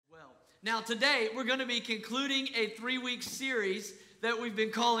Now today, we're going to be concluding a 3-week series that we've been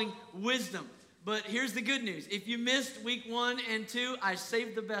calling Wisdom. But here's the good news. If you missed week 1 and 2, I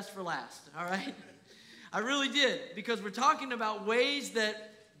saved the best for last, all right? I really did, because we're talking about ways that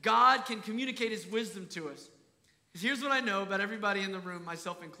God can communicate his wisdom to us. Because here's what I know about everybody in the room,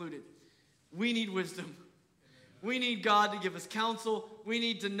 myself included. We need wisdom. We need God to give us counsel. We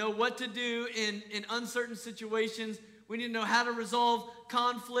need to know what to do in uncertain situations. We need to know how to resolve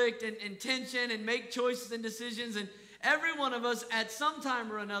conflict and tension and make choices and decisions. And every one of us at some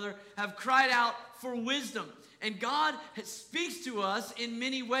time or another have cried out for wisdom. And God speaks to us in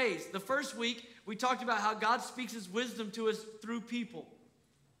many ways. The first week, we talked about how God speaks his wisdom to us through people.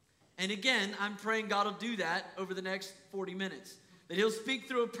 And again, I'm praying God will do that over the next 40 minutes. That he'll speak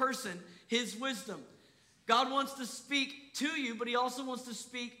through a person his wisdom. God wants to speak to you, but he also wants to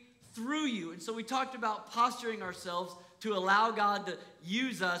speak through you. And so we talked about posturing ourselves to allow God to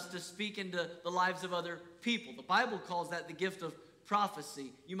use us to speak into the lives of other people. The Bible calls that the gift of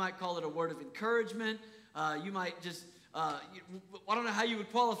prophecy. You might call it a word of encouragement. You might just, I don't know how you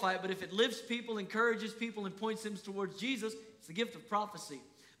would qualify it, but if it lifts people, encourages people, and points them towards Jesus, it's the gift of prophecy.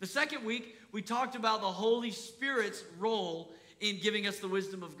 The second week, we talked about the Holy Spirit's role in giving us the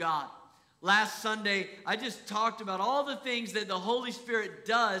wisdom of God. Last Sunday, I just talked about all the things that the Holy Spirit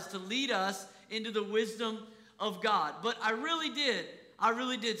does to lead us into the wisdom of God. But I really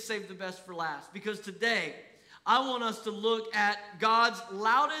did save the best for last, because today I want us to look at God's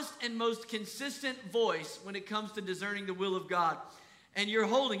loudest and most consistent voice when it comes to discerning the will of God. And you're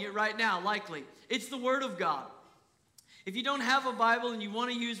holding it right now, likely. It's the Word of God. If you don't have a Bible and you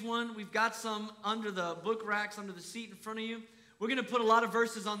want to use one, we've got some under the book racks, under the seat in front of you. We're going to put a lot of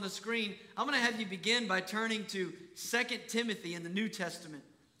verses on the screen. I'm going to have you begin by turning to 2 Timothy in the New Testament.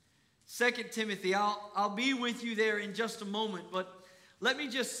 2 Timothy, I'll be with you there in just a moment, but let me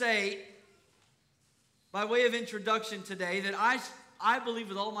just say, by way of introduction today, that I believe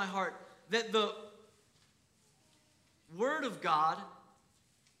with all my heart that the Word of God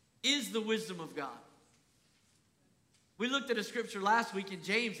is the wisdom of God. We looked at a scripture last week in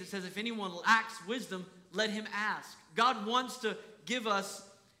James. It says, if anyone lacks wisdom, let him ask. God wants to give us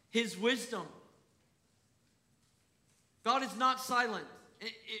his wisdom. God is not silent.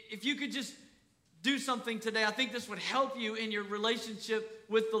 If you could just do something today, I think this would help you in your relationship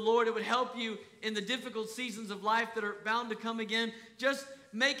with the Lord. It would help you in the difficult seasons of life that are bound to come again. Just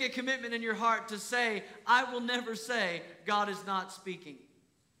make a commitment in your heart to say, I will never say God is not speaking.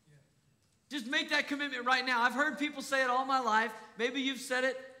 Just make that commitment right now. I've heard people say it all my life. Maybe you've said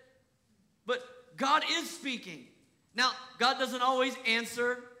it, but God is speaking. Now, God doesn't always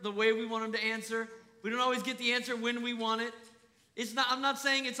answer the way we want him to answer. We don't always get the answer when we want it. I'm not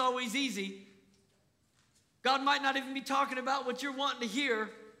saying it's always easy. God might not even be talking about what you're wanting to hear,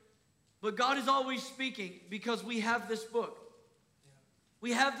 but God is always speaking because we have this book.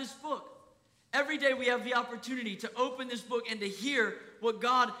 We have this book. Every day we have the opportunity to open this book and to hear what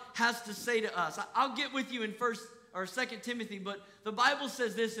God has to say to us. I'll get with you in 2 Timothy, but the Bible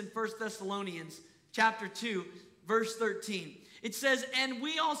says this in 1 Thessalonians chapter 2, verse 13. It says, and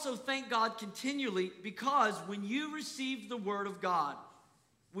we also thank God continually because when you received the word of God,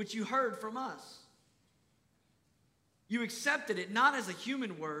 which you heard from us, you accepted it not as a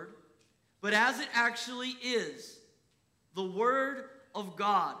human word, but as it actually is, the word of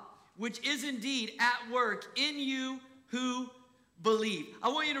God, which is indeed at work in you who believe. I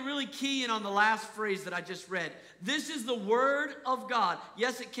want you to really key in on the last phrase that I just read. This is the word of God.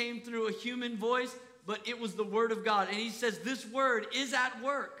 Yes, it came through a human voice, but it was the word of God. And he says this word is at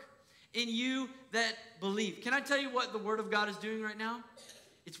work in you that believe. Can I tell you what the word of God is doing right now?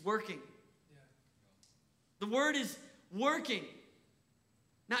 It's working. The word is working.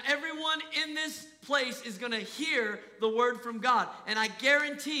 Now, everyone in this place is going to hear the word from God, and I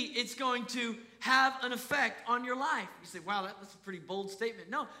guarantee it's going to have an effect on your life. You say, wow, that's a pretty bold statement.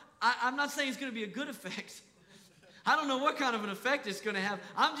 No, I'm not saying it's going to be a good effect. I don't know what kind of an effect it's going to have.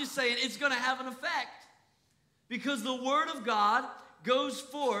 I'm just saying it's going to have an effect because the word of God goes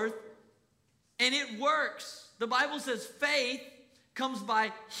forth and it works. The Bible says faith comes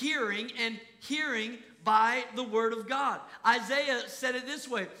by hearing, and hearing by the word of God. Isaiah said it this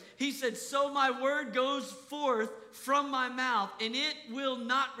way. He said, so my word goes forth from my mouth, and it will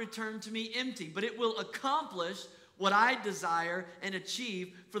not return to me empty, but it will accomplish what I desire and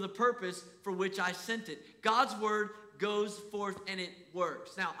achieve for the purpose for which I sent it. God's word goes forth and it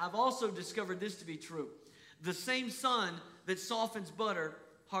works. Now, I've also discovered this to be true. The same sun that softens butter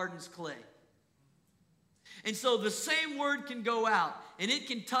hardens clay. And so the same word can go out, and it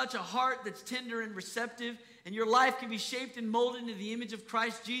can touch a heart that's tender and receptive, and your life can be shaped and molded into the image of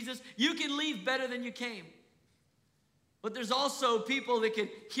Christ Jesus, you can leave better than you came. But there's also people that can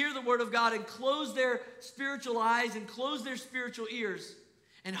hear the word of God and close their spiritual eyes and close their spiritual ears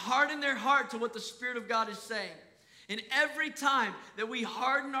and harden their heart to what the Spirit of God is saying. And every time that we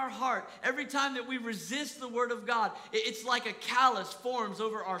harden our heart, every time that we resist the word of God, it's like a callus forms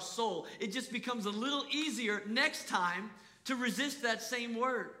over our soul. It just becomes a little easier next time to resist that same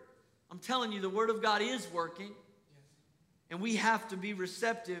word. I'm telling you, the word of God is working. And we have to be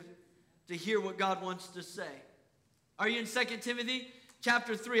receptive to hear what God wants to say. Are you in 2 Timothy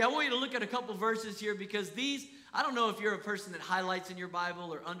chapter 3? I want you to look at a couple verses here because these, I don't know if you're a person that highlights in your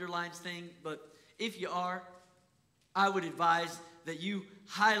Bible or underlines things, but if you are, I would advise that you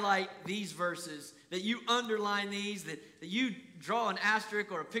highlight these verses, that you underline these, that you draw an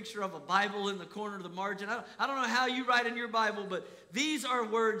asterisk or a picture of a Bible in the corner of the margin. I don't know how you write in your Bible, but these are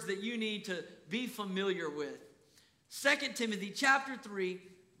words that you need to be familiar with. 2 Timothy chapter 3,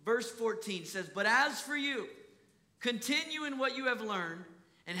 verse 14 says, "But as for you, continue in what you have learned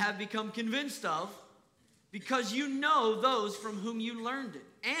and have become convinced of, because you know those from whom you learned it,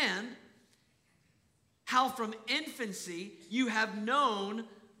 and how from infancy you have known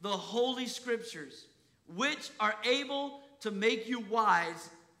the Holy Scriptures, which are able to make you wise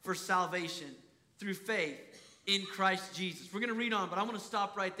for salvation through faith in Christ Jesus." We're going to read on, but I'm going to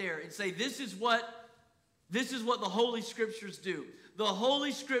stop right there and say this is what the Holy Scriptures do. The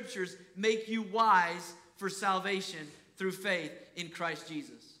Holy Scriptures make you wise for salvation through faith in Christ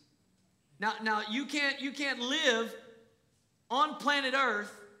Jesus. Now you can't live on planet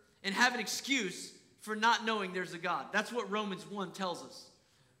Earth and have an excuse for not knowing there's a God. That's what Romans 1 tells us.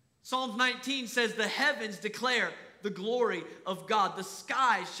 Psalms 19 says, "The heavens declare the glory of God. The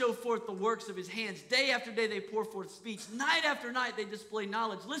skies show forth the works of his hands. Day after day they pour forth speech. Night after night they display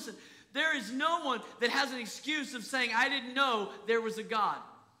knowledge." Listen, there is no one that has an excuse of saying, "I didn't know there was a God."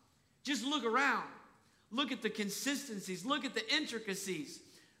 Just look around. Look at the consistencies. Look at the intricacies.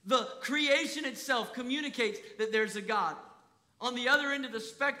 The creation itself communicates that there's a God. On the other end of the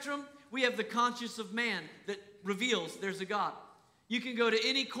spectrum, we have the conscience of man that reveals there's a God. You can go to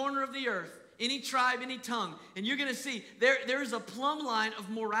any corner of the earth, any tribe, any tongue, and you're going to see there's a plumb line of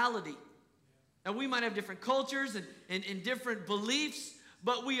morality. Now, we might have different cultures and different beliefs,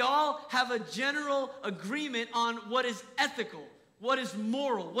 but we all have a general agreement on what is ethical, what is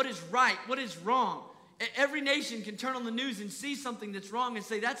moral, what is right, what is wrong. Every nation can turn on the news and see something that's wrong and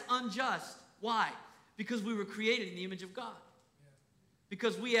say, that's unjust. Why? Because we were created in the image of God.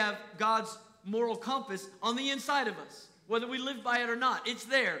 Because we have God's moral compass on the inside of us. Whether we live by it or not, it's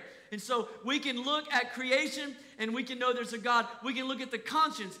there. And so we can look at creation and we can know there's a God. We can look at the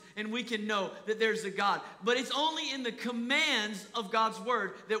conscience and we can know that there's a God. But it's only in the commands of God's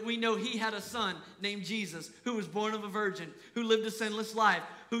word that we know he had a son named Jesus, who was born of a virgin, who lived a sinless life,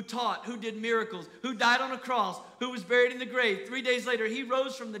 who taught, who did miracles, who died on a cross, who was buried in the grave. 3 days later, he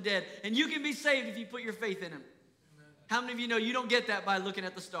rose from the dead. And you can be saved if you put your faith in him. Amen. How many of you know you don't get that by looking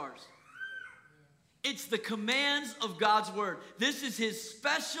at the stars? It's the commands of God's word. This is his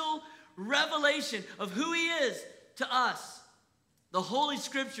special revelation of who he is to us. The Holy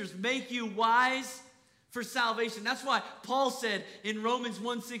Scriptures make you wise for salvation. That's why Paul said in Romans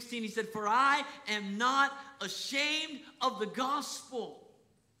 1:16, he said, "For I am not ashamed of the gospel,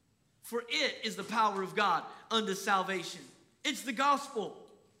 for it is the power of God unto salvation." It's the gospel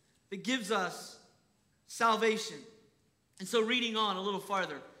that gives us salvation. And so reading on a little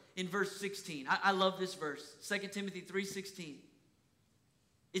farther, in verse 16. I love this verse. 2 Timothy 3:16.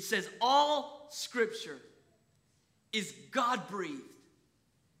 It says, "All Scripture is God-breathed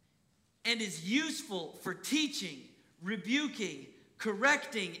and is useful for teaching, rebuking,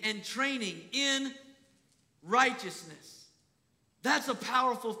 correcting, and training in righteousness." That's a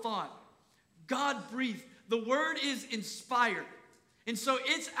powerful thought. God-breathed. The word is inspired. And so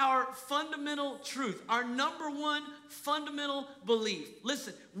it's our fundamental truth, our number one fundamental belief.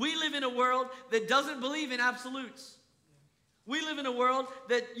 Listen, we live in a world that doesn't believe in absolutes. We live in a world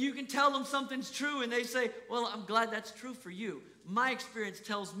that you can tell them something's true and they say, "Well, I'm glad that's true for you. My experience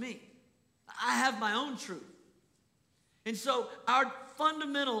tells me. I have my own truth." And so our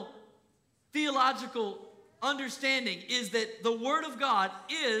fundamental theological understanding is that the Word of God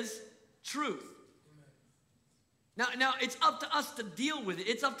is truth. Now, it's up to us to deal with it.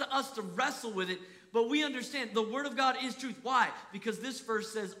 It's up to us to wrestle with it. But we understand the Word of God is truth. Why? Because this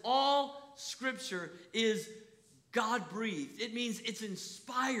verse says all Scripture is God-breathed. It means it's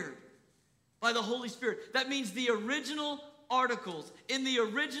inspired by the Holy Spirit. That means the original articles in the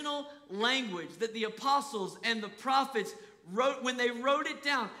original language that the apostles and the prophets when they wrote it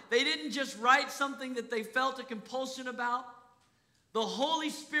down, they didn't just write something that they felt a compulsion about. The Holy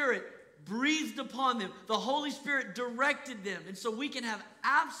Spirit breathed upon them. The Holy Spirit directed them. And so we can have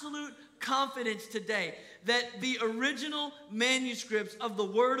absolute confidence today that the original manuscripts of the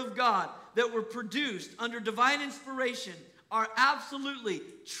Word of God that were produced under divine inspiration are absolutely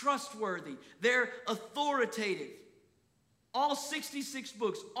trustworthy. They're authoritative. All 66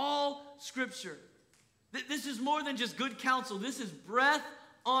 books, all Scripture. This is more than just good counsel. This is breath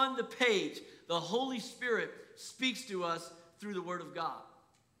on the page. The Holy Spirit speaks to us through the Word of God.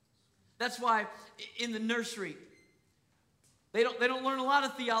 That's why in the nursery, they don't learn a lot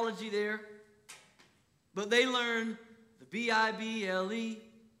of theology there, but they learn the Bible.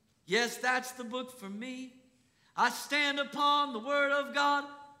 Yes, that's the book for me. I stand upon the Word of God,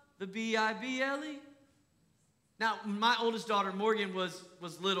 the Bible. Now, when my oldest daughter, Morgan, was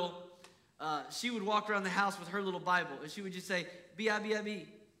little, she would walk around the house with her little Bible, and she would just say, B-I-B-I-B,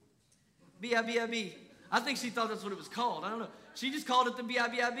 B-I-B-I-B. I think she thought that's what it was called. I don't know. She just called it the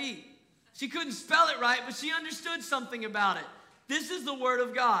B-I-B-I-B. She couldn't spell it right, but she understood something about it. This is the Word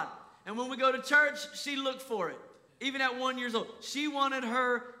of God. And when we go to church, she looked for it. Even at 1 year old, she wanted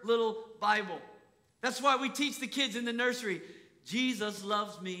her little Bible. That's why we teach the kids in the nursery, Jesus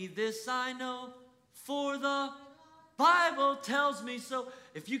loves me, this I know, for the Bible tells me so.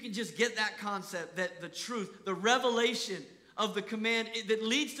 If you can just get that concept, that the truth, the revelation of the command that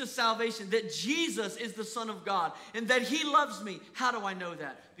leads to salvation, that Jesus is the Son of God, and that He loves me. How do I know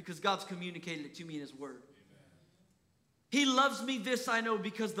that? Because God's communicated it to me in His Word. He loves me, this I know,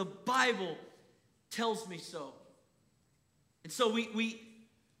 because the Bible tells me so. And so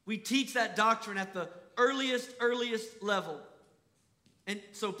we teach that doctrine at the earliest level. And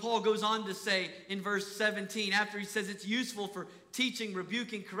so Paul goes on to say in verse 17, after he says it's useful for teaching,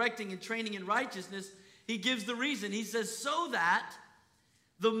 rebuking, correcting, and training in righteousness, he gives the reason. He says, so that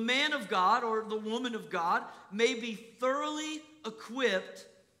the man of God or the woman of God may be thoroughly equipped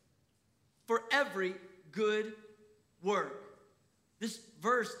for every good work. This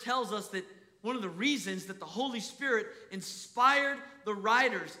verse tells us that one of the reasons that the Holy Spirit inspired the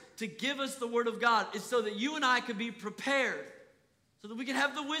writers to give us the Word of God is so that you and I could be prepared, so that we can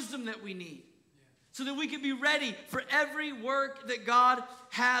have the wisdom that we need, so that we can be ready for every work that God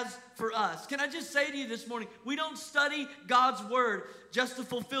has for us. Can I just say to you this morning, we don't study God's Word just to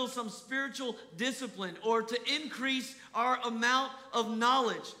fulfill some spiritual discipline or to increase our amount of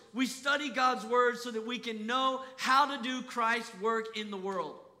knowledge. We study God's Word so that we can know how to do Christ's work in the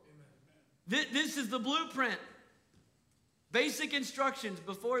world. This is the blueprint. Basic instructions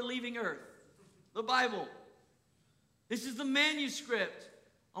before leaving earth. The Bible. This is the manuscript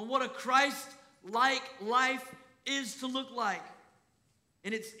on what a Christ-like life is to look like.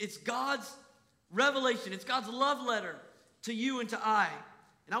 And it's God's revelation. It's God's love letter to you and to I.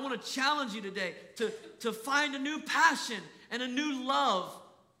 And I want to challenge you today to find a new passion and a new love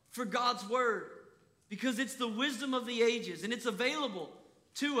for God's Word. Because it's the wisdom of the ages and it's available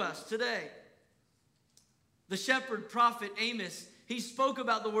to us today. The shepherd prophet Amos, he spoke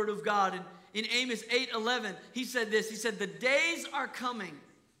about the Word of God. And in Amos 8:11, he said this. He said, the days are coming,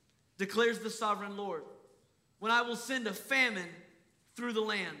 declares the sovereign Lord, when I will send a famine through the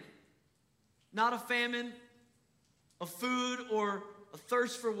land. Not a famine of food or a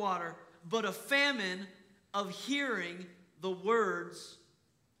thirst for water, but a famine of hearing the words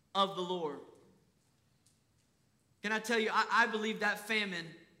of the Lord. Can I tell you, I believe that famine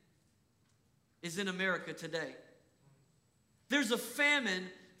is in America today. There's a famine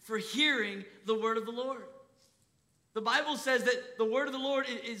for hearing the word of the Lord. The Bible says that the word of the Lord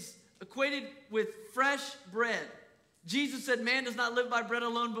is equated with fresh bread. Jesus said, man does not live by bread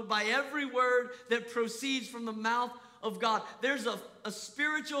alone, but by every word that proceeds from the mouth of God. There's a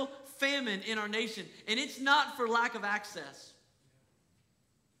spiritual famine in our nation, and it's not for lack of access.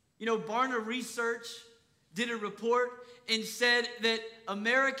 You know, Barna Research did a report and said that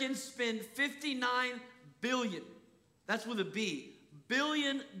Americans spend $59 billion, that's with a B,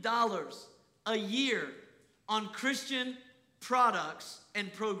 $billion a year on Christian products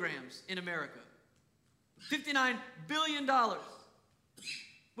and programs in America. $59 billion.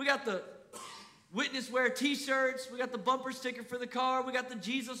 We got the Witness Wear t-shirts, we got the bumper sticker for the car, we got the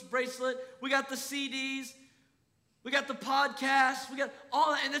Jesus bracelet, we got the CDs, we got the podcasts, we got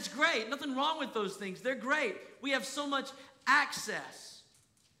all that, and that's great. Nothing wrong with those things. They're great. We have so much access.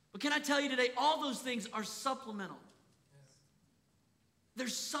 But can I tell you today, all those things are supplemental. They're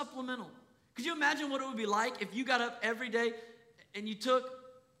supplemental. Could you imagine what it would be like if you got up every day and you took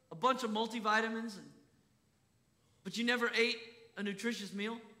a bunch of multivitamins, but you never ate a nutritious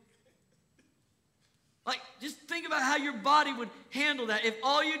meal? Like, just think about how your body would handle that if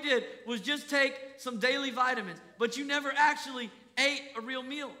all you did was just take some daily vitamins, but you never actually ate a real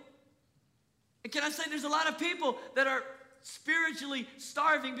meal. And can I say there's a lot of people that are spiritually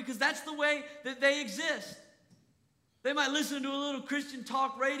starving because that's the way that they exist. They might listen to a little Christian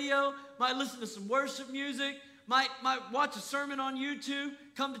talk radio, might listen to some worship music, might watch a sermon on YouTube,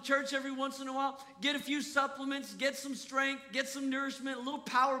 come to church every once in a while, get a few supplements, get some strength, get some nourishment, a little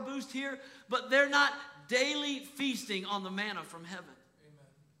power boost here, but they're not daily feasting on the manna from heaven. Amen.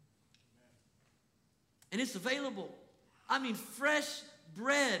 And it's available. I mean, fresh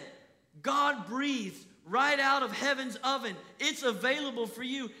bread, God breathed right out of heaven's oven. It's available for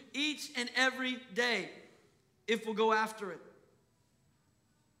you each and every day if we'll go after it.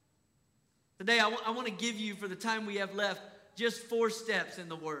 Today, I want to give you, for the time we have left, just 4 steps in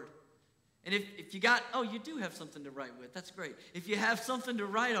the Word. And if you got, oh, you do have something to write with. That's great. If you have something to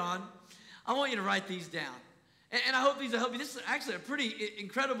write on, I want you to write these down. And I hope these will help you. This is actually a pretty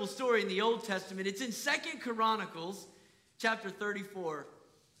incredible story in the Old Testament. It's in 2 Chronicles, chapter 34,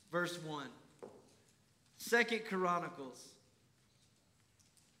 verse 1. 2 Chronicles.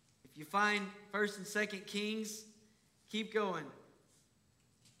 If you find 1st and 2nd Kings, keep going.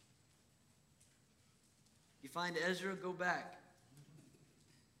 You find Ezra, go back.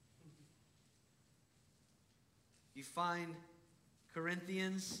 You find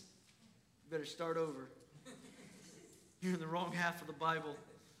Corinthians, you better start over. You're in the wrong half of the Bible.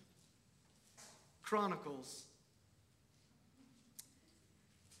 Chronicles,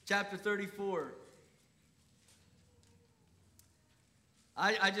 chapter 34.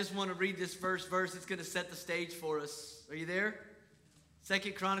 I just want to read this first verse. It's going to set the stage for us. Are you there?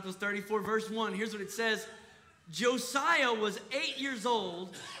 2 Chronicles 34, verse 1. Here's what it says. Josiah was 8 years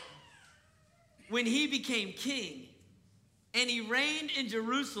old when he became king, and he reigned in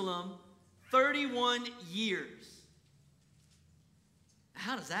Jerusalem 31 years.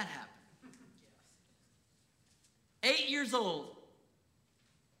 How does that happen? 8 years old,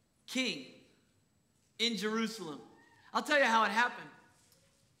 king in Jerusalem. I'll tell you how it happened.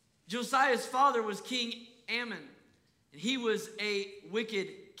 Josiah's father was King Ammon, and he was a wicked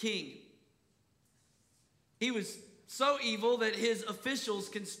king. He was so evil that his officials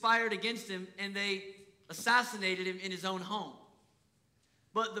conspired against him, and they assassinated him in his own home.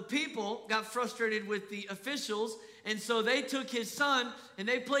 But the people got frustrated with the officials, and so they took his son, and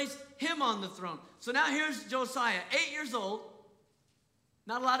they placed him on the throne. So now here's Josiah, 8 years old.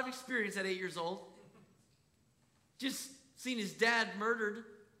 Not a lot of experience at 8 years old. Just seen his dad murdered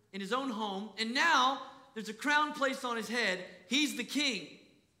in his own home, and now there's a crown placed on his head. He's the king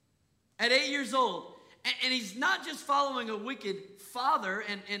at 8 years old. And he's not just following a wicked father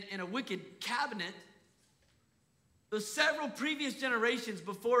and a wicked cabinet. The several previous generations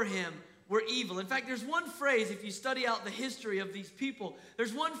before him were evil. In fact, there's one phrase, if you study out the history of these people,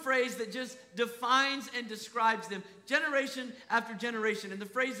 there's one phrase that just defines and describes them generation after generation. And the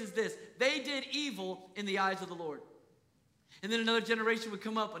phrase is this: they did evil in the eyes of the Lord. And then another generation would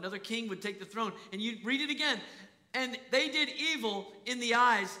come up, another king would take the throne, and you'd read it again. And they did evil in the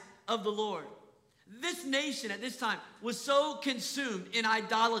eyes of the Lord. This nation at this time was so consumed in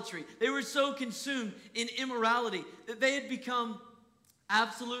idolatry. They were so consumed in immorality that they had become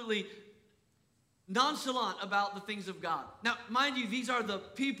absolutely nonchalant about the things of God. Now, mind you, these are the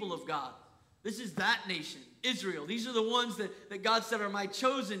people of God. This is that nation, Israel. These are the ones that God said are my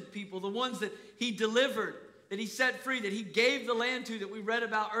chosen people, the ones that he delivered, that he set free, that he gave the land to, that we read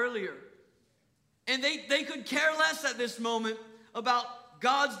about earlier. And they could care less at this moment about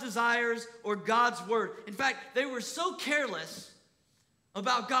God's desires or God's word. In fact, they were so careless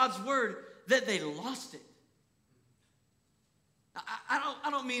about God's word that they lost it. I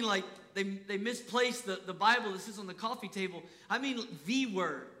don't mean like they misplaced the Bible that sits on the coffee table. I mean the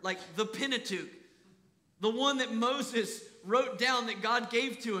word, like the Pentateuch, the one that Moses wrote down that God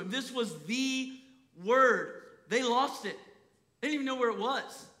gave to him. This was the word. They lost it. They didn't even know where it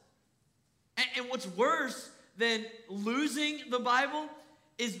was. And what's worse than losing the Bible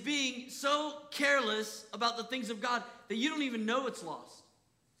is being so careless about the things of God that you don't even know it's lost.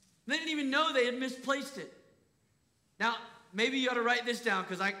 They didn't even know they had misplaced it. Now, maybe you ought to write this down,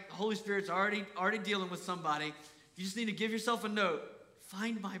 because the Holy Spirit's already dealing with somebody. You just need to give yourself a note.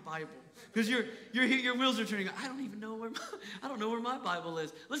 Find my Bible. Because your wheels are turning. I don't even know where my Bible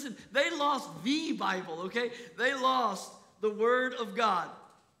is. Listen, they lost the Bible, okay? They lost the Word of God.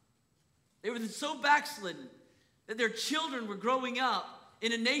 They were so backslidden that their children were growing up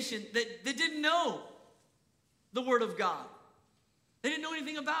in a nation that didn't know the Word of God. They didn't know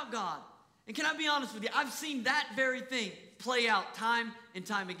anything about God. And can I be honest with you? I've seen that very thing play out time and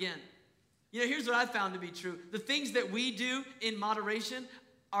time again. Here's what I found to be true. The things that we do in moderation,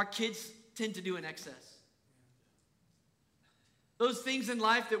 our kids tend to do in excess. Those things in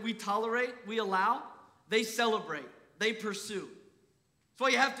life that we tolerate, we allow, they celebrate, they pursue. That's why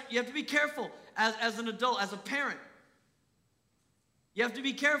you have to be careful as an adult, as a parent. You have to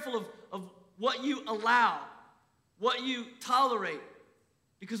be careful of what you allow, what you tolerate.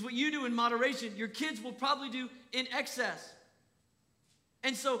 Because what you do in moderation, your kids will probably do in excess.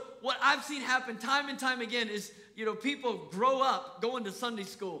 And so what I've seen happen time and time again is, people grow up going to Sunday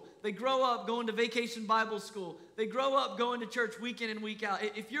school. They grow up going to vacation Bible school. They grow up going to church week in and week out.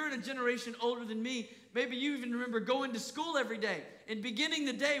 If you're in a generation older than me, maybe you even remember going to school every day and beginning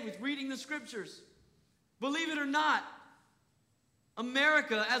the day with reading the scriptures. Believe it or not,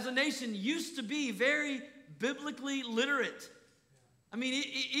 America as a nation used to be very biblically literate. I mean,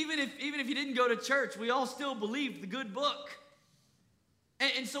 even if you didn't go to church, we all still believed the good book.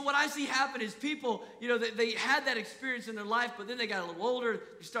 And so what I see happen is people, they had that experience in their life, but then they got a little older,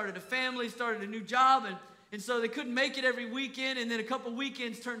 they started a family, started a new job, and so they couldn't make it every weekend, and then a couple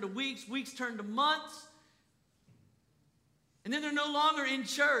weekends turned to weeks, weeks turned to months, and then they're no longer in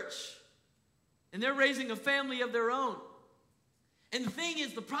church, and they're raising a family of their own. And the thing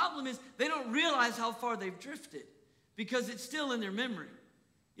is, the problem is, they don't realize how far they've drifted, because it's still in their memory.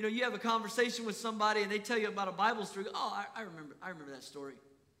 You have a conversation with somebody and they tell you about a Bible story. Oh, I remember that story.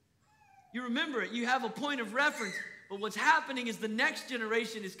 You remember it. You have a point of reference. But what's happening is the next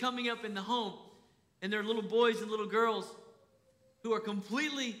generation is coming up in the home, and they're little boys and little girls who are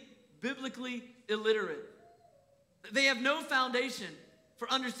completely biblically illiterate. They have no foundation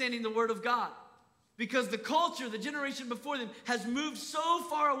for understanding the Word of God because the culture, the generation before them, has moved so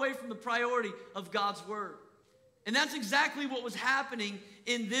far away from the priority of God's Word. And that's exactly what was happening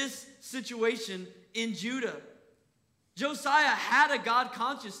in this situation in Judah. Josiah had a God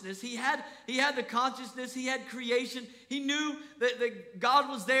consciousness. He had the consciousness. He had creation. He knew that God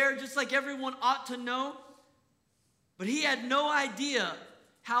was there just like everyone ought to know. But he had no idea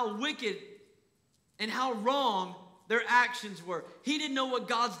how wicked and how wrong their actions were. He didn't know what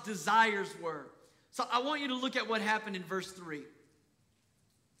God's desires were. So I want you to look at what happened in verse 3.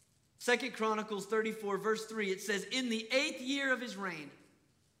 2 Chronicles 34, verse 3, it says, in the 8th year of his reign,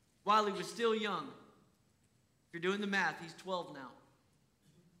 while he was still young, if you're doing the math, he's 12 now,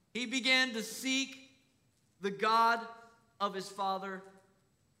 he began to seek the God of his father,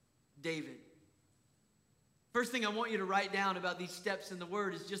 David. First thing I want you to write down about these steps in the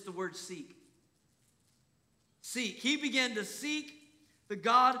word is just the word seek. Seek. He began to seek the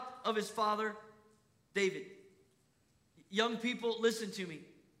God of his father, David. Young people, listen to me.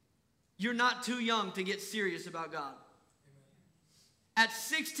 You're not too young to get serious about God. At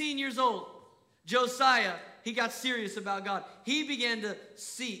 16 years old, Josiah, he got serious about God. He began to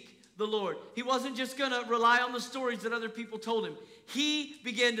seek the Lord. He wasn't just going to rely on the stories that other people told him. He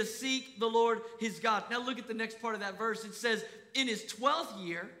began to seek the Lord, his God. Now look at the next part of that verse. It says, in his 12th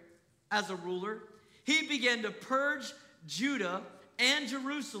year as a ruler, he began to purge Judah and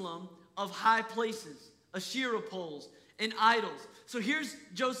Jerusalem of high places, Asherah poles, and idols. So here's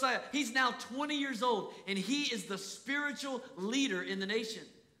Josiah. He's now 20 years old, and he is the spiritual leader in the nation.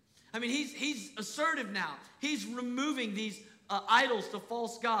 I mean, he's assertive now. He's removing these idols to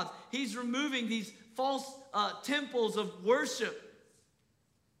false gods. He's removing these false temples of worship.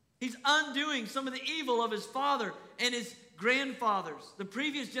 He's undoing some of the evil of his father and his grandfathers. The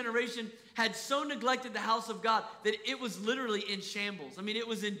previous generation had so neglected the house of God that it was literally in shambles. I mean, it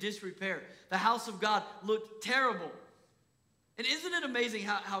was in disrepair. The house of God looked terrible. And isn't it amazing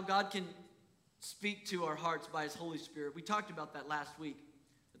how God can speak to our hearts by his Holy Spirit? We talked about that last week,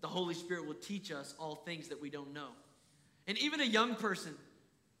 that the Holy Spirit will teach us all things that we don't know. And even a young person,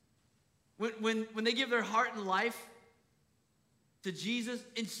 when they give their heart and life to Jesus,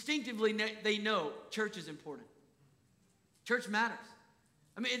 instinctively they know church is important. Church matters.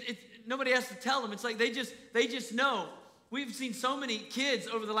 I mean, nobody has to tell them. It's like they just know. We've seen so many kids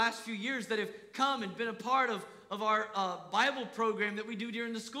over the last few years that have come and been a part of our Bible program that we do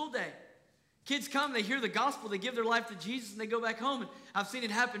during the school day. Kids come, they hear the gospel, they give their life to Jesus, and they go back home. And I've seen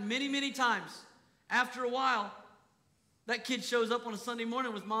it happen many, many times. After a while, that kid shows up on a Sunday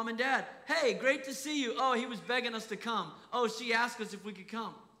morning with mom and dad. Hey, great to see you. Oh, he was begging us to come. Oh, she asked us if we could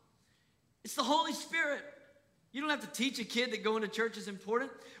come. It's the Holy Spirit. You don't have to teach a kid that going to church is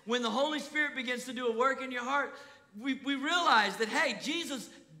important. When the Holy Spirit begins to do a work in your heart, we realize that, hey, Jesus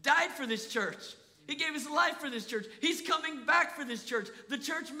died for this church. He gave his life for this church. He's coming back for this church. The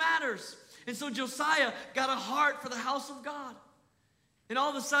church matters. And so Josiah got a heart for the house of God. And all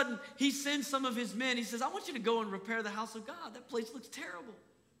of a sudden, he sends some of his men. He says, I want you to go and repair the house of God. That place looks terrible.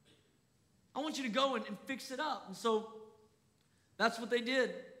 I want you to go and fix it up. And so that's what they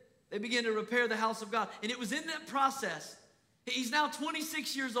did. They began to repair the house of God. And it was in that process. He's now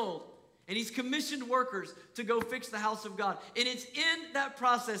 26 years old. And he's commissioned workers to go fix the house of God. And it's in that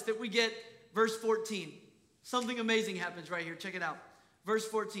process that we get verse 14. Something amazing happens right here. Check it out. Verse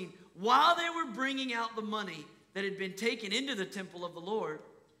 14. While they were bringing out the money that had been taken into the temple of the Lord,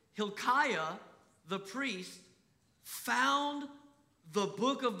 Hilkiah, the priest, found the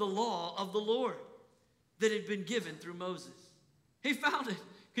book of the law of the Lord that had been given through Moses. He found it.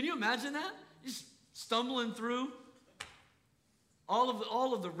 Can you imagine that? Just stumbling through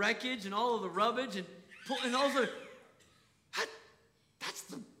all of the wreckage and all of the rubbish and all the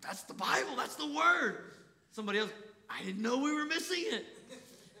that's the Bible, that's the word. Somebody else, I didn't know we were missing it.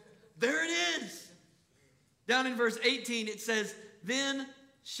 There it is. Down in verse 18 it says, then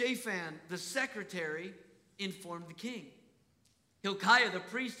Shaphan the secretary informed the king, Hilkiah the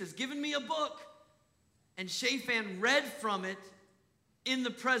priest has given me a book. And Shaphan read from it in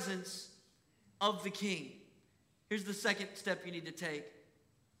the presence of the king. Here's the second step you need to take.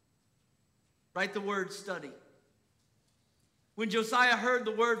 Write the word study. When Josiah heard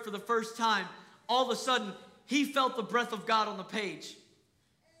the word for the first time, all of a sudden, he felt the breath of God on the page.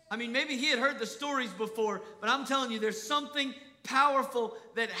 I mean, maybe he had heard the stories before, but I'm telling you, there's something powerful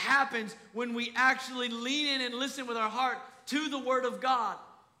that happens when we actually lean in and listen with our heart to the word of God.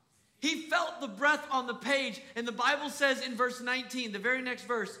 He felt the breath on the page, and the Bible says in verse 19, the very next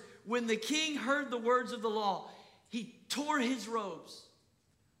verse, when the king heard the words of the law, he tore his robes.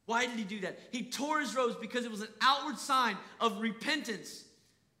 Why did he do that? He tore his robes because it was an outward sign of repentance,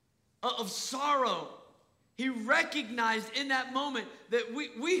 of sorrow. He recognized in that moment that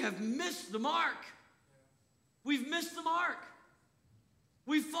we have missed the mark. We've missed the mark.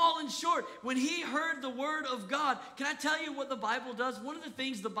 We've fallen short. When he heard the word of God, can I tell you what the Bible does? One of the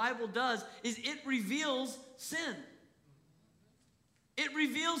things the Bible does is it reveals sin. It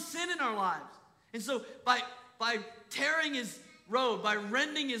reveals sin in our lives. And so by tearing his robe, by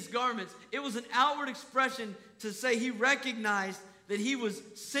rending his garments, it was an outward expression to say he recognized that he was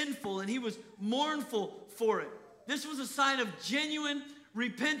sinful and he was mournful for it. This was a sign of genuine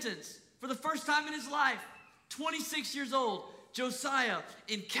repentance. For the first time in his life, 26 years old, Josiah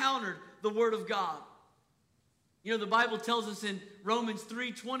encountered the word of God. You know, the Bible tells us in Romans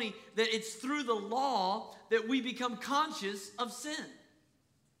 3:20 that it's through the law that we become conscious of sin.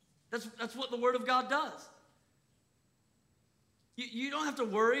 That's what the word of God does. You don't have to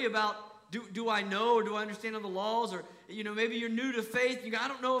worry about, do I know or do I understand all the laws? Or, you know, maybe you're new to faith. You go, I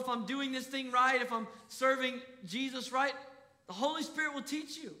don't know if I'm doing this thing right, if I'm serving Jesus right. The Holy Spirit will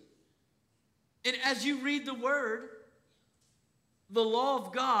teach you. And as you read the word, the law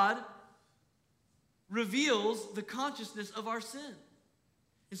of God reveals the consciousness of our sin.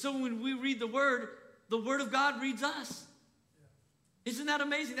 And so when we read the word of God reads us. Isn't that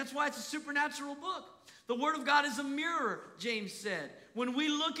amazing? That's why it's a supernatural book. The word of God is a mirror, James said. When we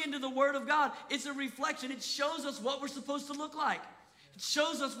look into the word of God, it's a reflection. It shows us what we're supposed to look like. It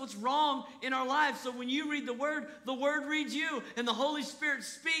shows us what's wrong in our lives. So when you read the word reads you. And the Holy Spirit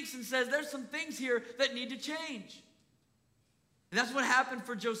speaks and says, there's some things here that need to change. And that's what happened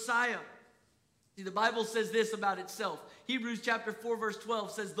for Josiah. See, the Bible says this about itself. Hebrews chapter 4, verse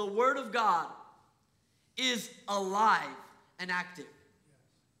 12 says, the word of God is alive and active.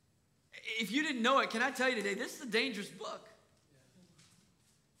 If you didn't know it, can I tell you today, this is a dangerous book.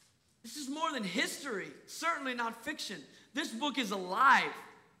 This is more than history, certainly not fiction. This book is alive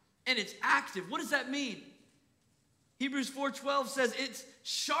and it's active. What does that mean? Hebrews 4:12 says it's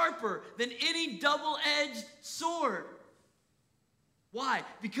sharper than any double-edged sword. Why?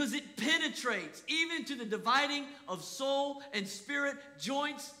 Because it penetrates even to the dividing of soul and spirit,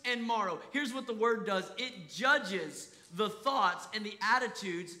 joints and marrow. Here's what the word does. It judges the thoughts and the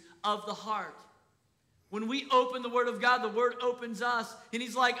attitudes of the heart. When we open the word of God, the word opens us, and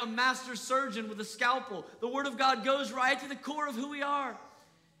he's like a master surgeon with a scalpel. The word of God goes right to the core of who we are.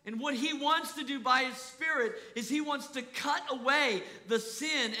 And what he wants to do by his Spirit is he wants to cut away the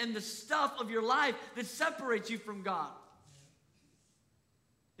sin and the stuff of your life that separates you from God.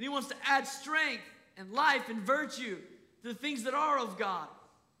 And he wants to add strength and life and virtue to the things that are of God.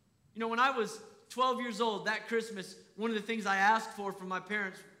 You know, when I was 12 years old, that Christmas, one of the things I asked for from my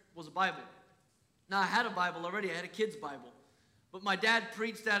parents was a Bible. Now, I had a Bible already. I had a kid's Bible. But my dad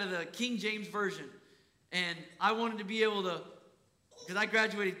preached out of the King James Version. And I wanted to be able to, because I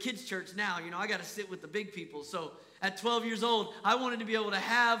graduated kids' church now, you know, I got to sit with the big people. So at 12 years old, I wanted to be able to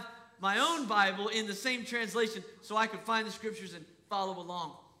have my own Bible in the same translation so I could find the scriptures and follow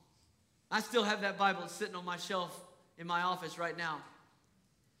along. I still have that Bible sitting on my shelf in my office right now.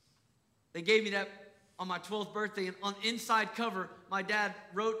 They gave me that on my 12th birthday, and on the inside cover, my dad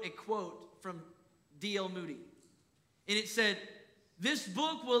wrote a quote from D.L. Moody. And it said, "This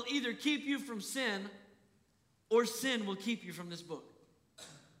book will either keep you from sin, or sin will keep you from this book."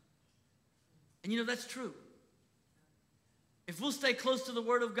 And you know, that's true. If we'll stay close to the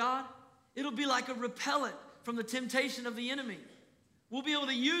Word of God, it'll be like a repellent from the temptation of the enemy. We'll be able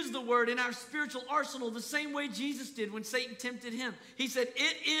to use the Word in our spiritual arsenal the same way Jesus did when Satan tempted him. He said,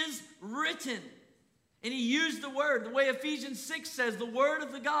 "It is written." And he used the Word the way Ephesians 6 says, the Word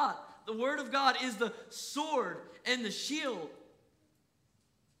of God. The Word of God is the sword and the shield.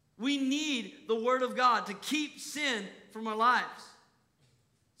 We need the Word of God to keep sin from our lives.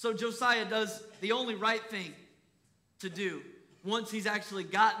 So Josiah does the only right thing to do. Once he's actually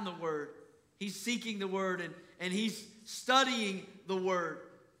gotten the Word, he's seeking the Word and he's studying the Word.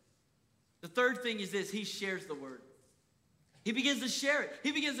 The third thing is this: he shares the Word. He begins to share it.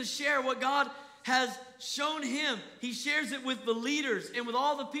 He begins to share what God has shown him. He shares it with the leaders and with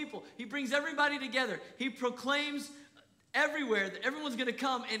all the people. He brings everybody together. He proclaims everywhere that everyone's going to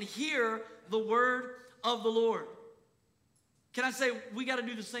come and hear the word of the Lord. Can I say, we got to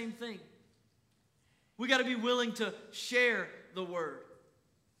do the same thing? We got to be willing to share the word.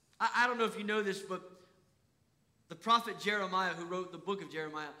 I don't know if you know this, but the prophet Jeremiah, who wrote the book of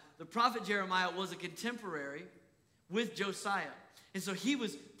Jeremiah, the prophet Jeremiah was a contemporary with Josiah. And so he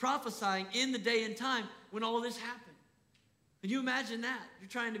was prophesying in the day and time when all of this happened. Can you imagine that? You're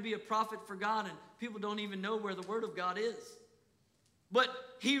trying to be a prophet for God and people don't even know where the word of God is. But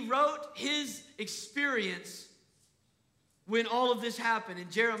he wrote his experience when all of this happened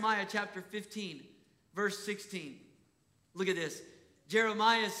in Jeremiah chapter 15, verse 16. Look at this.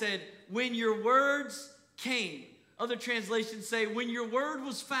 Jeremiah said, "When your words came," other translations say, "when your word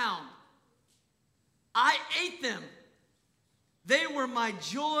was found, I ate them. They were my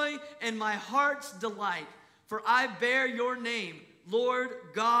joy and my heart's delight, for I bear your name, Lord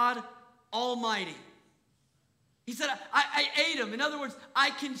God Almighty." He said, I ate them. In other words, I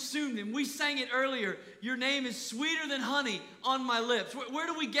consumed them. We sang it earlier. Your name is sweeter than honey on my lips. Where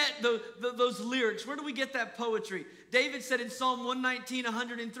do we get those lyrics? Where do we get that poetry? David said in Psalm 119,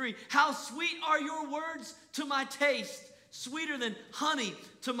 103, "How sweet are your words to my taste, sweeter than honey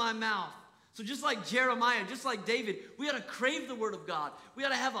to my mouth." So just like Jeremiah, just like David, we got to crave the word of God. We got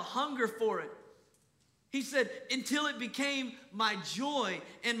to have a hunger for it. He said, until it became my joy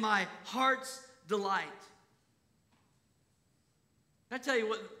and my heart's delight. Can I tell you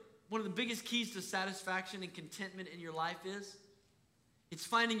what one of the biggest keys to satisfaction and contentment in your life is? It's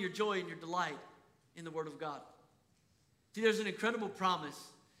finding your joy and your delight in the word of God. See, there's an incredible promise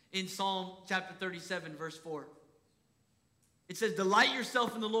in Psalm chapter 37, verse 4. It says, "Delight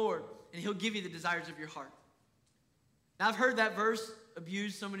yourself in the Lord, and he'll give you the desires of your heart." Now, I've heard that verse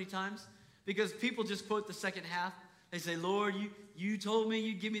abused so many times because people just quote the second half. They say, "Lord, you told me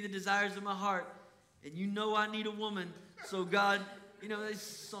you'd give me the desires of my heart, and you know I need a woman, so God," it's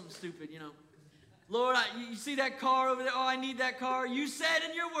something stupid, "Lord, you see that car over there? Oh, I need that car. You said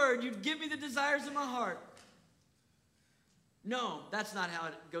in your word you'd give me the desires of my heart." No, that's not how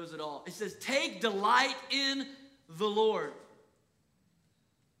it goes at all. It says, "Take delight in the Lord."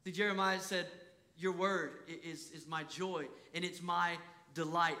 See, Jeremiah said, your word is my joy and it's my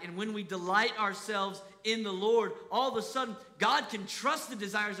delight. And when we delight ourselves in the Lord, all of a sudden, God can trust the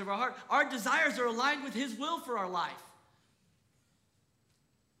desires of our heart. Our desires are aligned with his will for our life.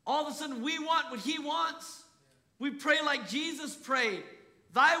 All of a sudden, we want what he wants. We pray like Jesus prayed.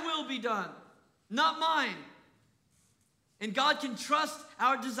 "Thy will be done, not mine." And God can trust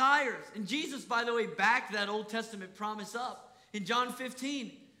our desires. And Jesus, by the way, backed that Old Testament promise up in John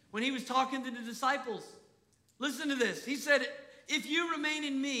 15 when he was talking to the disciples. Listen to this. He said, "If you remain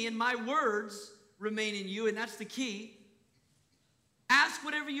in me and my words remain in you," and that's the key, "ask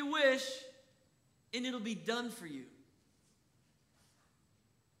whatever you wish and it'll be done for you."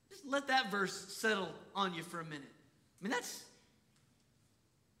 Just let that verse settle on you for a minute. I mean, that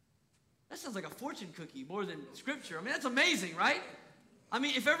sounds like a fortune cookie more than scripture. I mean, that's amazing, right? I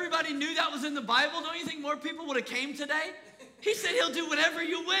mean, if everybody knew that was in the Bible, don't you think more people would have came today? He said he'll do whatever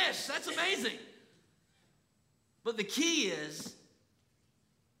you wish. That's amazing. But the key is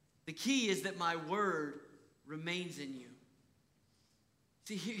that my word remains in you.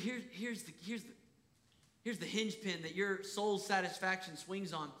 See, here's the hinge pin that your soul's satisfaction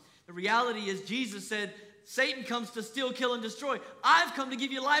swings on. The reality is Jesus said, Satan comes to steal, kill, and destroy. I've come to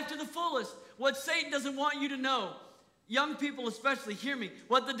give you life to the fullest. What Satan doesn't want you to know, young people especially, hear me.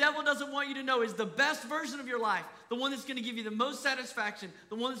 What the devil doesn't want you to know is the best version of your life, the one that's going to give you the most satisfaction,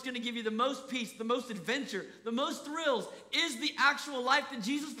 the one that's going to give you the most peace, the most adventure, the most thrills, is the actual life that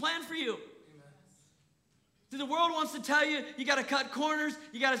Jesus planned for you. See, the world wants to tell you, you got to cut corners,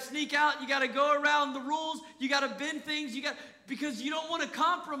 you got to sneak out, you got to go around the rules, you got to bend things, because you don't want to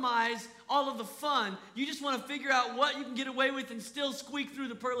compromise all of the fun. You just want to figure out what you can get away with and still squeak through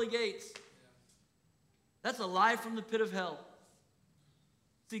the pearly gates. That's a lie from the pit of hell.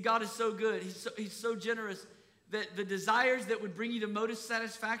 See, God is so good. He's so generous that the desires that would bring you the most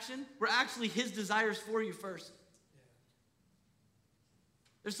satisfaction were actually his desires for you first.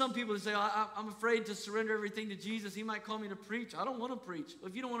 There's some people that say, I'm afraid to surrender everything to Jesus. He might call me to preach. I don't want to preach. Well,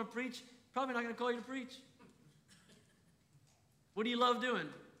 if you don't want to preach, probably not going to call you to preach. What do you love doing?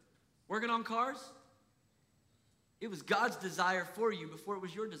 Working on cars? It was God's desire for you before it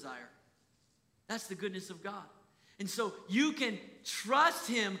was your desire. That's the goodness of God. And so you can trust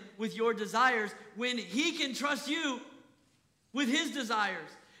him with your desires when he can trust you with his desires.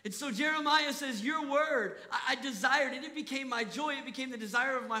 And so Jeremiah says, your word, I desired it. It became my joy. It became the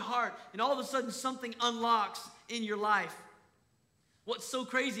desire of my heart. And all of a sudden, something unlocks in your life. What's so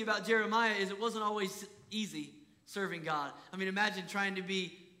crazy about Jeremiah is it wasn't always easy serving God. I mean, imagine trying to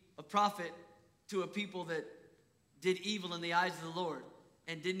be a prophet to a people that did evil in the eyes of the Lord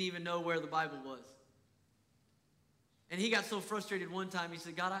and didn't even know where the Bible was. And he got so frustrated one time, he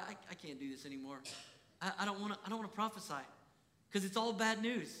said, God, I can't do this anymore. I don't want to prophesy. Because it's all bad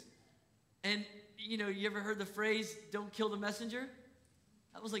news. And, you ever heard the phrase, don't kill the messenger?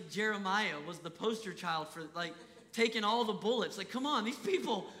 That was like Jeremiah was the poster child for, taking all the bullets. Come on, these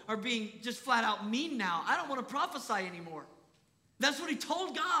people are being just flat out mean now. I don't want to prophesy anymore. That's what he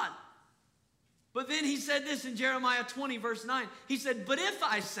told God. But then he said this in Jeremiah 20, verse 9. He said, but if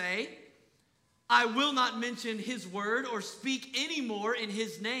I say, I will not mention his word or speak anymore in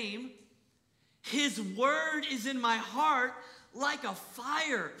his name, his word is in my heart, like a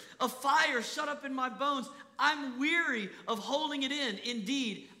fire shut up in my bones. I'm weary of holding it in.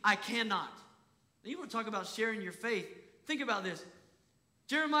 Indeed, I cannot. Now, you want to talk about sharing your faith? Think about this.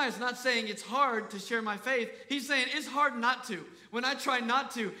 Jeremiah is not saying it's hard to share my faith. He's saying it's hard not to. When I try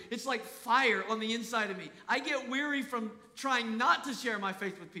not to, it's like fire on the inside of me. I get weary from trying not to share my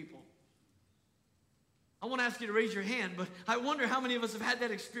faith with people. I want to ask you to raise your hand, but I wonder how many of us have had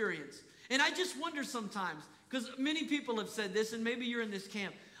that experience. And I just wonder sometimes, because many people have said this, and maybe you're in this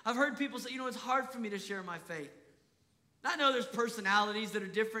camp. I've heard people say, it's hard for me to share my faith. I know there's personalities that are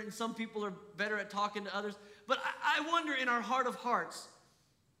different, and some people are better at talking to others. But I wonder in our heart of hearts,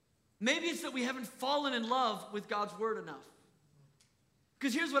 maybe it's that we haven't fallen in love with God's word enough.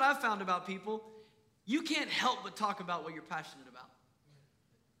 Because here's what I've found about people. You can't help but talk about what you're passionate about.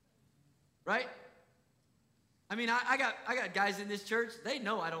 Right? I mean, I got guys in this church, they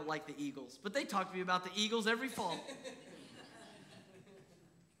know I don't like the Eagles, but they talk to me about the Eagles every fall.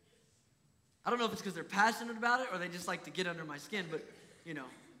 I don't know if it's because they're passionate about it or they just like to get under my skin, but,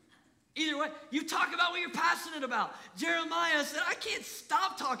 Either way, you talk about what you're passionate about. Jeremiah said, I can't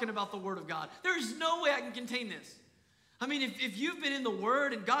stop talking about the Word of God. There is no way I can contain this. I mean, if you've been in the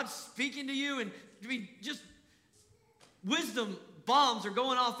Word and God's speaking to you and just wisdom bombs are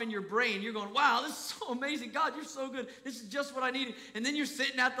going off in your brain. You're going, wow, this is so amazing. God, you're so good. This is just what I needed. And then you're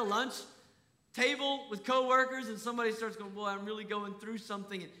sitting at the lunch table with coworkers and somebody starts going, boy, I'm really going through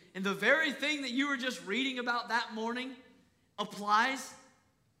something. And the very thing that you were just reading about that morning applies.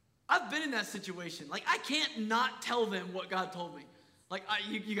 I've been in that situation. I can't not tell them what God told me.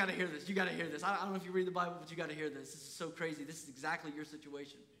 You got to hear this. You got to hear this. I don't know if you read the Bible, but you got to hear this. This is so crazy. This is exactly your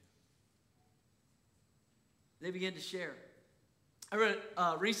situation. They began to share. I read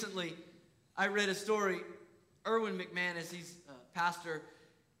recently, I read a story. Erwin McManus, he's a pastor.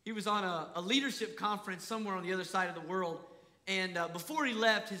 He was on a leadership conference somewhere on the other side of the world. And before he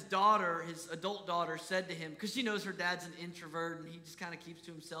left, his daughter, his adult daughter, said to him, because she knows her dad's an introvert and he just kind of keeps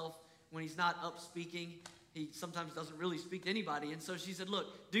to himself when he's not up speaking. He sometimes doesn't really speak to anybody. And so she said,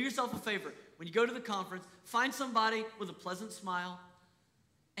 look, do yourself a favor. When you go to the conference, find somebody with a pleasant smile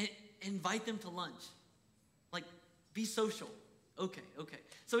and invite them to lunch. Be social. Okay.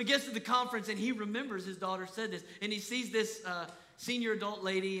 So he gets to the conference and he remembers his daughter said this. And he sees this senior adult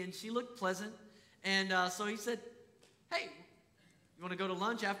lady and she looked pleasant. And so he said, hey, you want to go to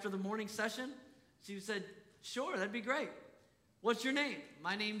lunch after the morning session? She said, sure, that'd be great. What's your name?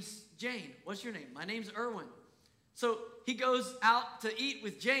 My name's Jane. What's your name? My name's Erwin. So he goes out to eat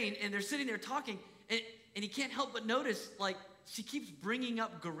with Jane and they're sitting there talking and he can't help but notice, she keeps bringing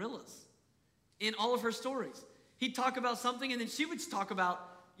up gorillas in all of her stories. He'd talk about something, and then she would talk about,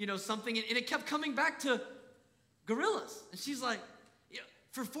 something, and it kept coming back to gorillas. And she's like,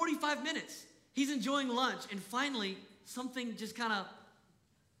 for 45 minutes, he's enjoying lunch, and finally, something just kind of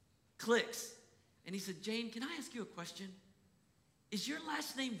clicks. And he said, Jane, can I ask you a question? Is your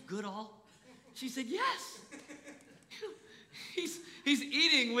last name Goodall? She said, yes. He's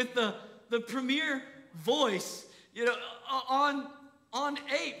eating with the premier voice, on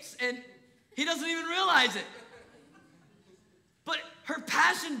apes, and he doesn't even realize it. But her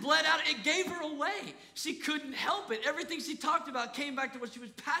passion bled out. It gave her away. She couldn't help it. Everything she talked about came back to what she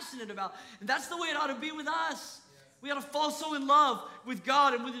was passionate about. And that's the way it ought to be with us. We ought to fall so in love with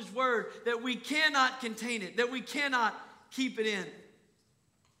God and with his word that we cannot contain it, that we cannot keep it in.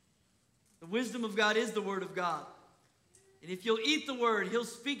 The wisdom of God is the word of God. And if you'll eat the word, he'll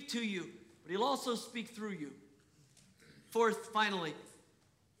speak to you, but he'll also speak through you. Fourth, finally,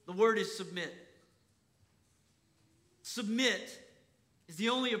 the word is submit. Submit is the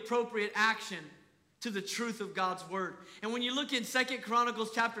only appropriate action to the truth of God's word. And when you look in 2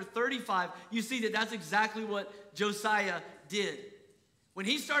 Chronicles chapter 35, you see that that's exactly what Josiah did. When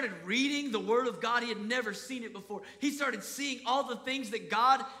he started reading the word of God, he had never seen it before. He started seeing all the things that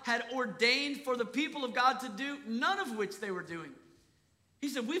God had ordained for the people of God to do, none of which they were doing. He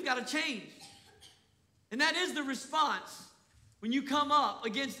said, we've got to change. And that is the response when you come up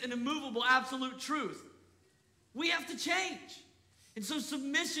against an immovable, absolute truth. We have to change. And so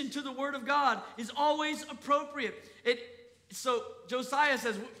submission to the word of God is always appropriate. So Josiah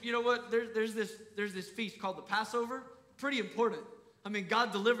says, you know what, there's this feast called the Passover. Pretty important. I mean,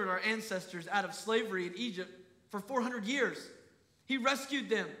 God delivered our ancestors out of slavery in Egypt for 400 years. He rescued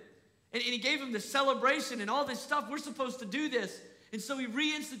them. And he gave them the celebration and all this stuff. We're supposed to do this. And so he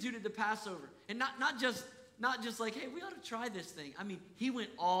reinstituted the Passover. And not just like, hey, we ought to try this thing. I mean, he went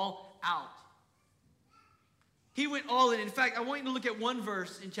all out. He went all in. In fact, I want you to look at one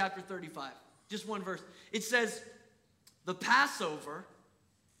verse in chapter 35. Just one verse. It says, the Passover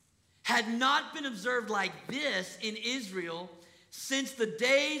had not been observed like this in Israel since the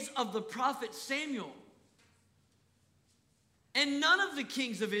days of the prophet Samuel. And none of the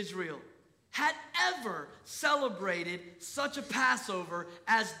kings of Israel had ever celebrated such a Passover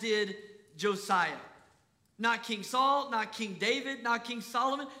as did Josiah. Not King Saul, not King David, not King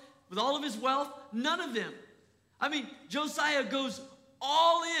Solomon. With all of his wealth, none of them. I mean, Josiah goes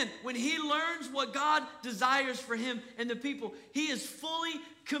all in. When he learns what God desires for him and the people, he is fully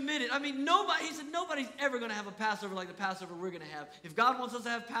committed. I mean, he said, nobody's ever going to have a Passover like the Passover we're going to have. If God wants us to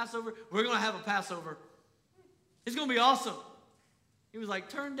have Passover, we're going to have a Passover. It's going to be awesome. He was like,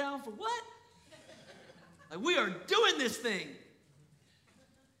 turned down for what? Like, we are doing this thing.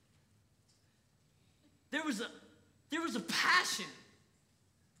 There was a passion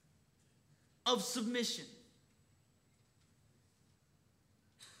of submission.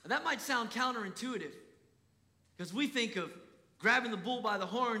 Now, that might sound counterintuitive because we think of grabbing the bull by the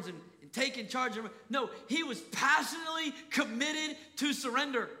horns and taking charge of it. No, he was passionately committed to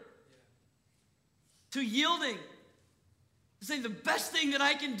surrender, to yielding, to say the best thing that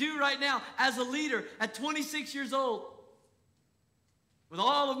I can do right now as a leader at 26 years old, with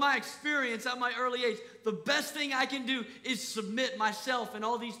all of my experience at my early age, the best thing I can do is submit myself and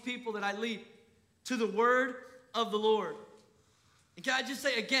all these people that I lead to the word of the Lord. And can I just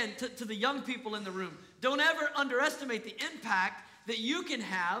say again to the young people in the room, don't ever underestimate the impact that you can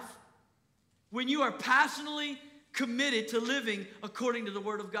have when you are passionately committed to living according to the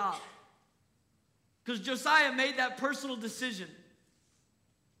word of God. Because Josiah made that personal decision.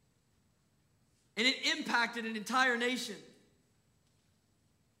 And it impacted an entire nation.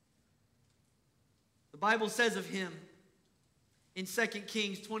 The Bible says of him in 2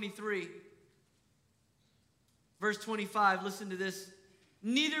 Kings 23, verse 25, listen to this.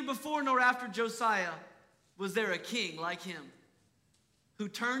 Neither before nor after Josiah was there a king like him who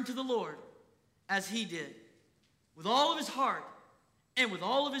turned to the Lord as he did, with all of his heart and with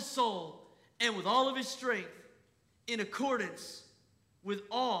all of his soul and with all of his strength, in accordance with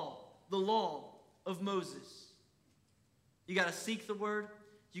all the law of Moses. You got to seek the word.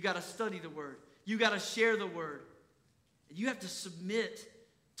 You got to study the word. You got to share the word. And you have to submit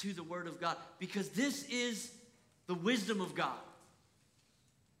to the word of God, because this is the wisdom of God.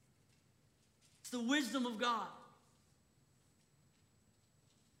 It's the wisdom of God.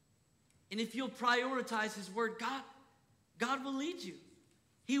 And if you'll prioritize his word, God will lead you.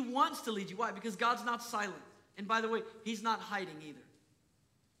 He wants to lead you. Why? Because God's not silent. And by the way, he's not hiding either.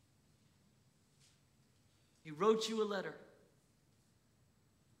 He wrote you a letter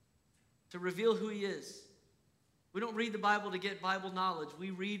to reveal who he is. We don't read the Bible to get Bible knowledge. We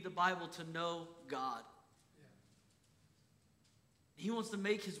read the Bible to know God. He wants to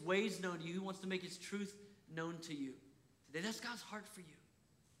make his ways known to you. He wants to make his truth known to you. Today, that's God's heart for you.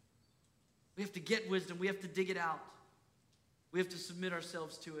 We have to get wisdom. We have to dig it out. We have to submit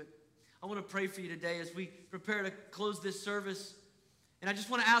ourselves to it. I want to pray for you today as we prepare to close this service. And I just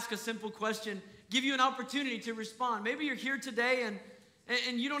want to ask a simple question, give you an opportunity to respond. Maybe you're here today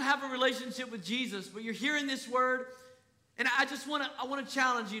and you don't have a relationship with Jesus, but you're hearing this word, and I want to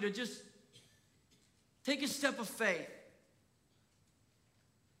challenge you to just take a step of faith.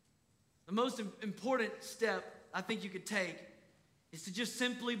 The most important step I think you could take is to just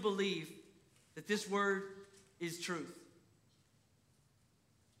simply believe that this word is truth.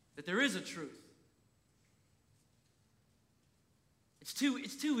 That there is a truth. It's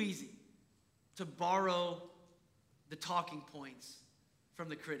too easy to borrow the talking points from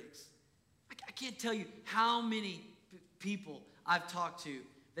the critics. I can't tell you how many people I've talked to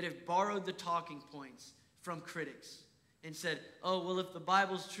that have borrowed the talking points from critics and said, oh, well, if the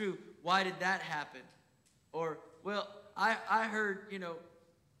Bible's true, why did that happen? Or, well, I heard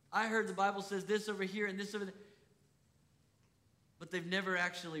the Bible says this over here and this over there. But they've never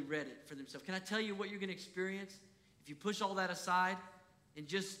actually read it for themselves. Can I tell you what you're going to experience? If you push all that aside and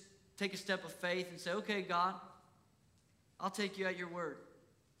just take a step of faith and say, okay, God, I'll take you at your word.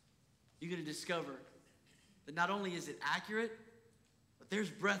 You're going to discover that not only is it accurate, but there's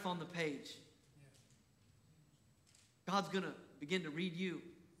breath on the page. God's going to begin to read you.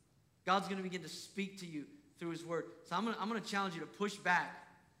 God's going to begin to speak to you through his word. So I'm going to challenge you to push back.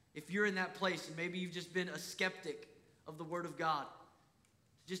 If you're in that place and maybe you've just been a skeptic of the word of God,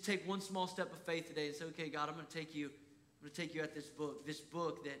 just take one small step of faith today and say, okay, God, I'm going to take you at this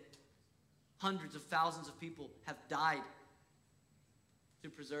book that hundreds of thousands of people have died to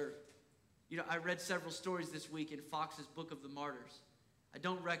preserve. You know, I read several stories this week in Fox's Book of the Martyrs. I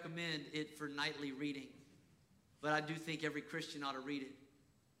don't recommend it for nightly reading, but I do think every Christian ought to read it.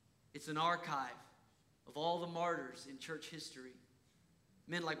 It's an archive of all the martyrs in church history.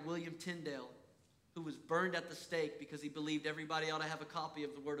 Men like William Tyndale, who was burned at the stake because he believed everybody ought to have a copy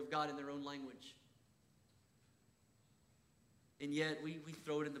of the Word of God in their own language. And yet we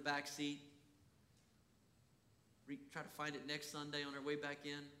throw it in the back seat. We try to find it next Sunday on our way back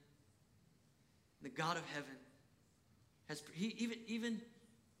in. The God of heaven has, even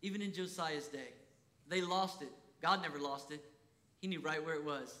in Josiah's day, they lost it. God never lost it. He knew right where it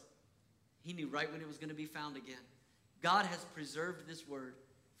was. He knew right when it was going to be found again. God has preserved this word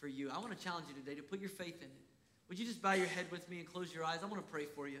for you. I want to challenge you today to put your faith in it. Would you just bow your head with me and close your eyes? I want to pray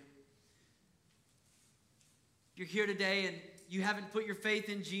for you. If you're here today and you haven't put your faith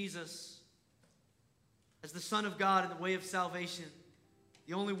in Jesus as the Son of God and the way of salvation,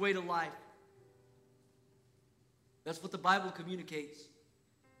 the only way to life, that's what the Bible communicates.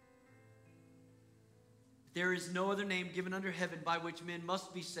 There is no other name given under heaven by which men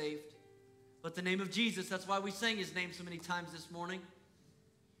must be saved but the name of Jesus. That's why we sang his name so many times this morning,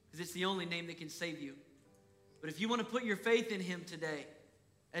 because it's the only name that can save you. But if you want to put your faith in him today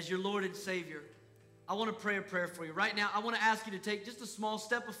as your Lord and Savior, I want to pray a prayer for you. Right now, I want to ask you to take just a small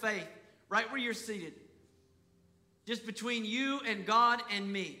step of faith right where you're seated, just between you and God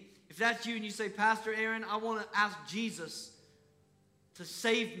and me. If that's you and you say, Pastor Aaron, I want to ask Jesus to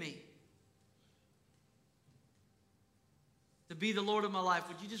save me, to be the Lord of my life,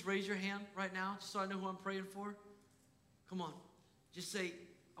 would you just raise your hand right now just so I know who I'm praying for? Come on. Just say,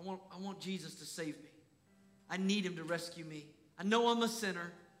 I want Jesus to save me. I need him to rescue me. I know I'm a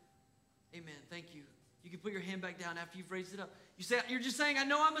sinner. Amen. Thank you. You can put your hand back down after you've raised it up. You're just saying, I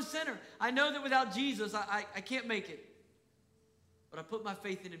know I'm a sinner. I know that without Jesus, I can't make it. But I put my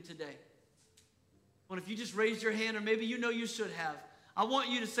faith in him today. Well, if you just raised your hand, or maybe you know you should have, I want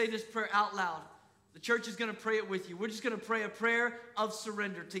you to say this prayer out loud. The church is going to pray it with you. We're just going to pray a prayer of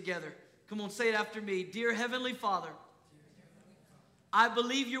surrender together. Come on, say it after me. Dear Heavenly Father, I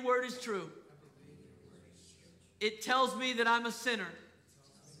believe your word is true. It tells me that I'm a sinner,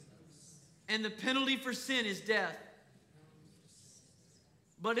 and the penalty for sin is death.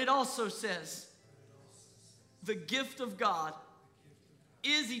 But it also says the gift of God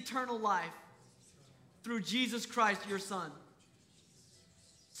is eternal life through Jesus Christ, your Son.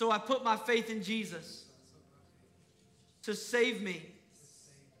 So I put my faith in Jesus to save me.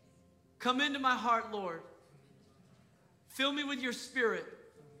 Come into my heart, Lord. Fill me with your Spirit.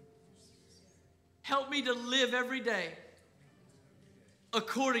 Help me to live every day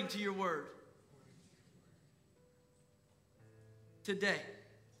according to your word. Today,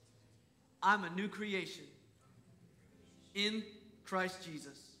 I'm a new creation in Christ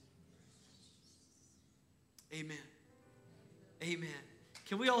Jesus. Amen. Amen.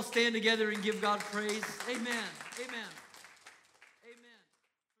 Can we all stand together and give God praise? Amen. Amen.